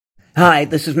Hi,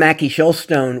 this is Mackie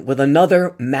Shellstone with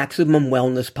another Maximum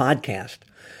Wellness podcast.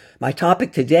 My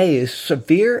topic today is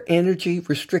severe energy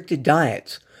restricted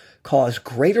diets cause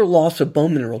greater loss of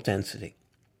bone mineral density.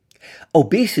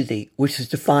 Obesity, which is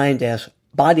defined as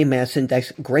body mass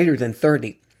index greater than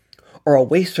 30, or a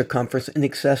waist circumference in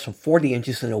excess of 40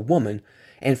 inches in a woman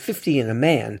and 50 in a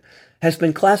man, has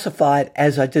been classified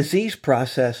as a disease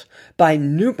process by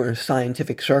numerous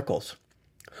scientific circles.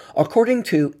 According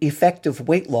to effective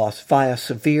weight loss via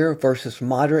severe versus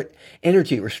moderate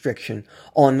energy restriction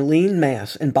on lean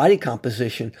mass and body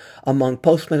composition among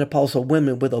postmenopausal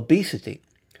women with obesity,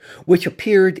 which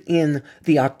appeared in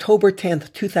the October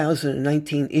 10th,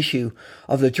 2019 issue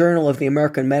of the Journal of the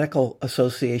American Medical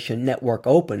Association Network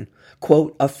Open,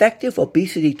 quote, effective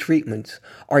obesity treatments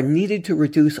are needed to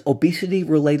reduce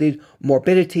obesity-related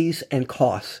morbidities and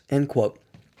costs, end quote.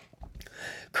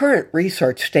 Current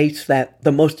research states that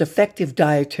the most effective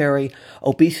dietary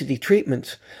obesity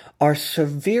treatments are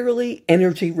severely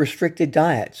energy-restricted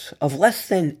diets of less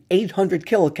than 800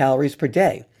 kilocalories per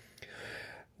day,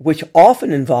 which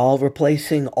often involve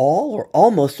replacing all or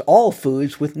almost all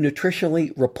foods with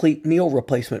nutritionally replete meal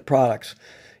replacement products.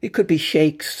 It could be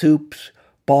shakes, soups,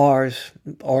 bars,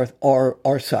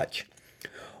 or such.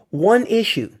 One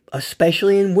issue,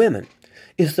 especially in women,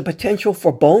 is the potential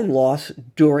for bone loss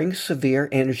during severe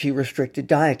energy-restricted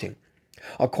dieting,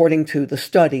 according to the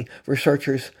study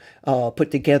researchers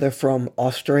put together from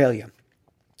Australia.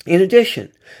 In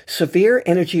addition, severe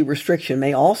energy restriction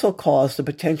may also cause the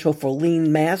potential for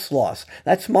lean mass loss,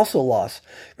 that's muscle loss,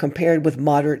 compared with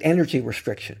moderate energy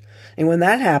restriction. And when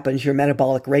that happens, your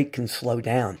metabolic rate can slow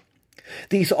down.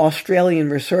 These Australian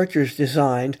researchers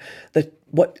designed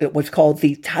what's called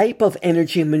the type of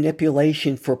energy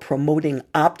manipulation for promoting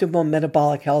optimal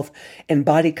metabolic health and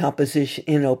body composition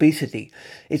in obesity.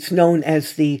 It's known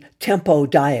as the TEMPO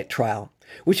diet trial,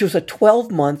 which was a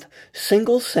 12-month,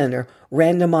 single-center,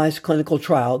 randomized clinical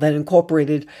trial that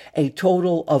incorporated a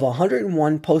total of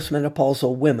 101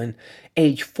 postmenopausal women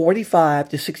aged 45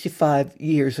 to 65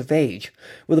 years of age,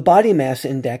 with a body mass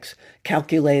index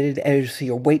calculated as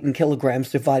your weight in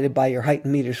kilograms divided by your height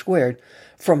in meters squared,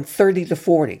 from 30 to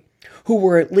 40, who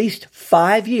were at least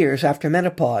 5 years after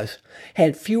menopause,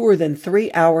 had fewer than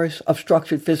 3 hours of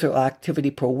structured physical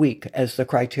activity per week as the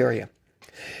criteria.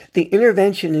 The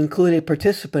intervention included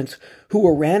participants who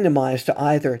were randomized to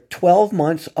either 12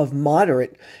 months of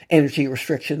moderate energy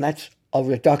restriction, that's a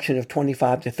reduction of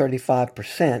 25 to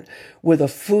 35%, with a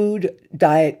food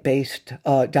diet-based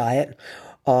diet,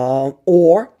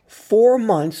 or 4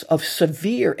 months of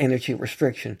severe energy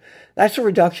restriction. That's a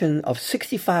reduction of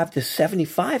 65 to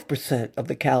 75% of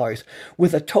the calories,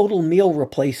 with a total meal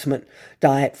replacement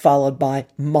diet followed by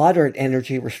moderate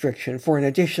energy restriction for an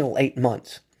additional 8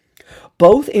 months.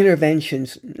 Both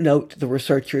interventions, note the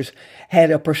researchers, had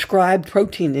a prescribed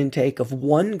protein intake of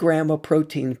 1 gram of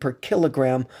protein per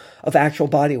kilogram of actual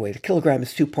body weight. A kilogram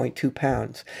is 2.2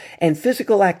 pounds. And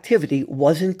physical activity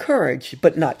was encouraged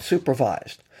but not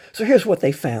supervised. So here's what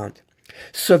they found.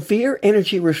 Severe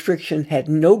energy restriction had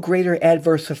no greater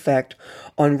adverse effect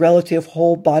on relative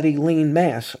whole body lean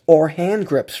mass or hand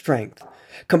grip strength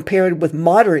compared with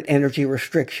moderate energy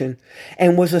restriction,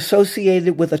 and was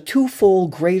associated with a twofold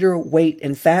greater weight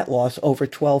and fat loss over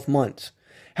 12 months.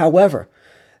 However,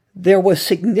 there was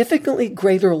significantly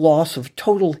greater loss of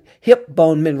total hip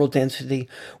bone mineral density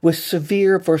with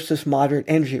severe versus moderate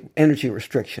energy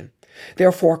restriction.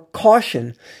 Therefore,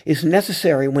 caution is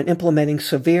necessary when implementing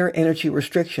severe energy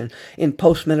restriction in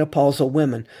postmenopausal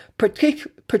women,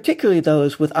 particularly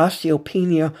those with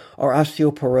osteopenia or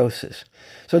osteoporosis.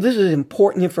 So this is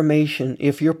important information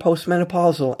if you're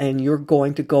postmenopausal and you're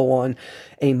going to go on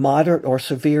a moderate or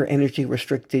severe energy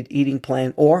restricted eating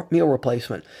plan or meal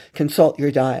replacement. Consult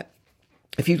your diet.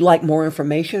 If you'd like more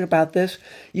information about this,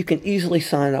 you can easily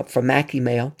sign up for Mackie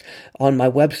Mail on my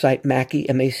website, Mackie,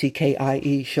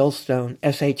 M-A-C-K-I-E, Shellstone,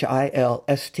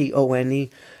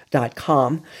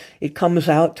 SHILSTONE.com. It comes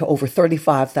out to over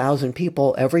 35,000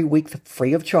 people every week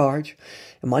free of charge.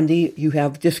 Monday, you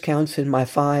have discounts in my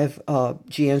 5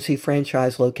 GNC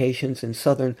franchise locations in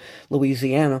southern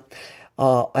Louisiana.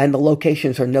 And the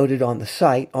locations are noted on the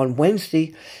site. On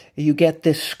Wednesday, you get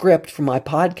this script for my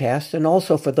podcast, and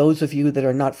also for those of you that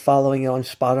are not following it on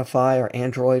Spotify or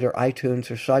Android or iTunes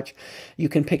or such, you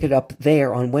can pick it up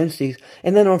there on Wednesdays.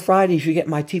 And then on Fridays, you get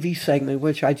my TV segment,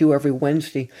 which I do every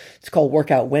Wednesday. It's called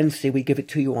Workout Wednesday. We give it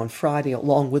to you on Friday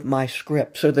along with my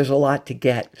script. So there's a lot to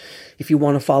get. If you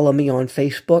want to follow me on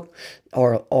Facebook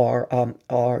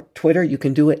or Twitter, you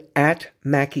can do it at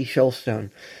Mackie Shellstone.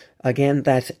 Again,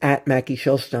 that's at Mackie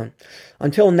Shilstone.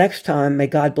 Until next time, may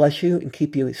God bless you and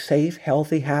keep you safe,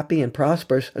 healthy, happy, and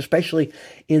prosperous, especially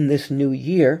in this new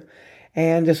year.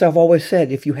 And as I've always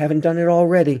said, if you haven't done it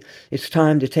already, it's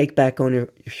time to take back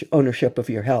ownership of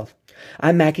your health.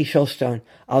 I'm Mackie Shilstone.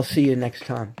 I'll see you next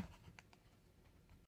time.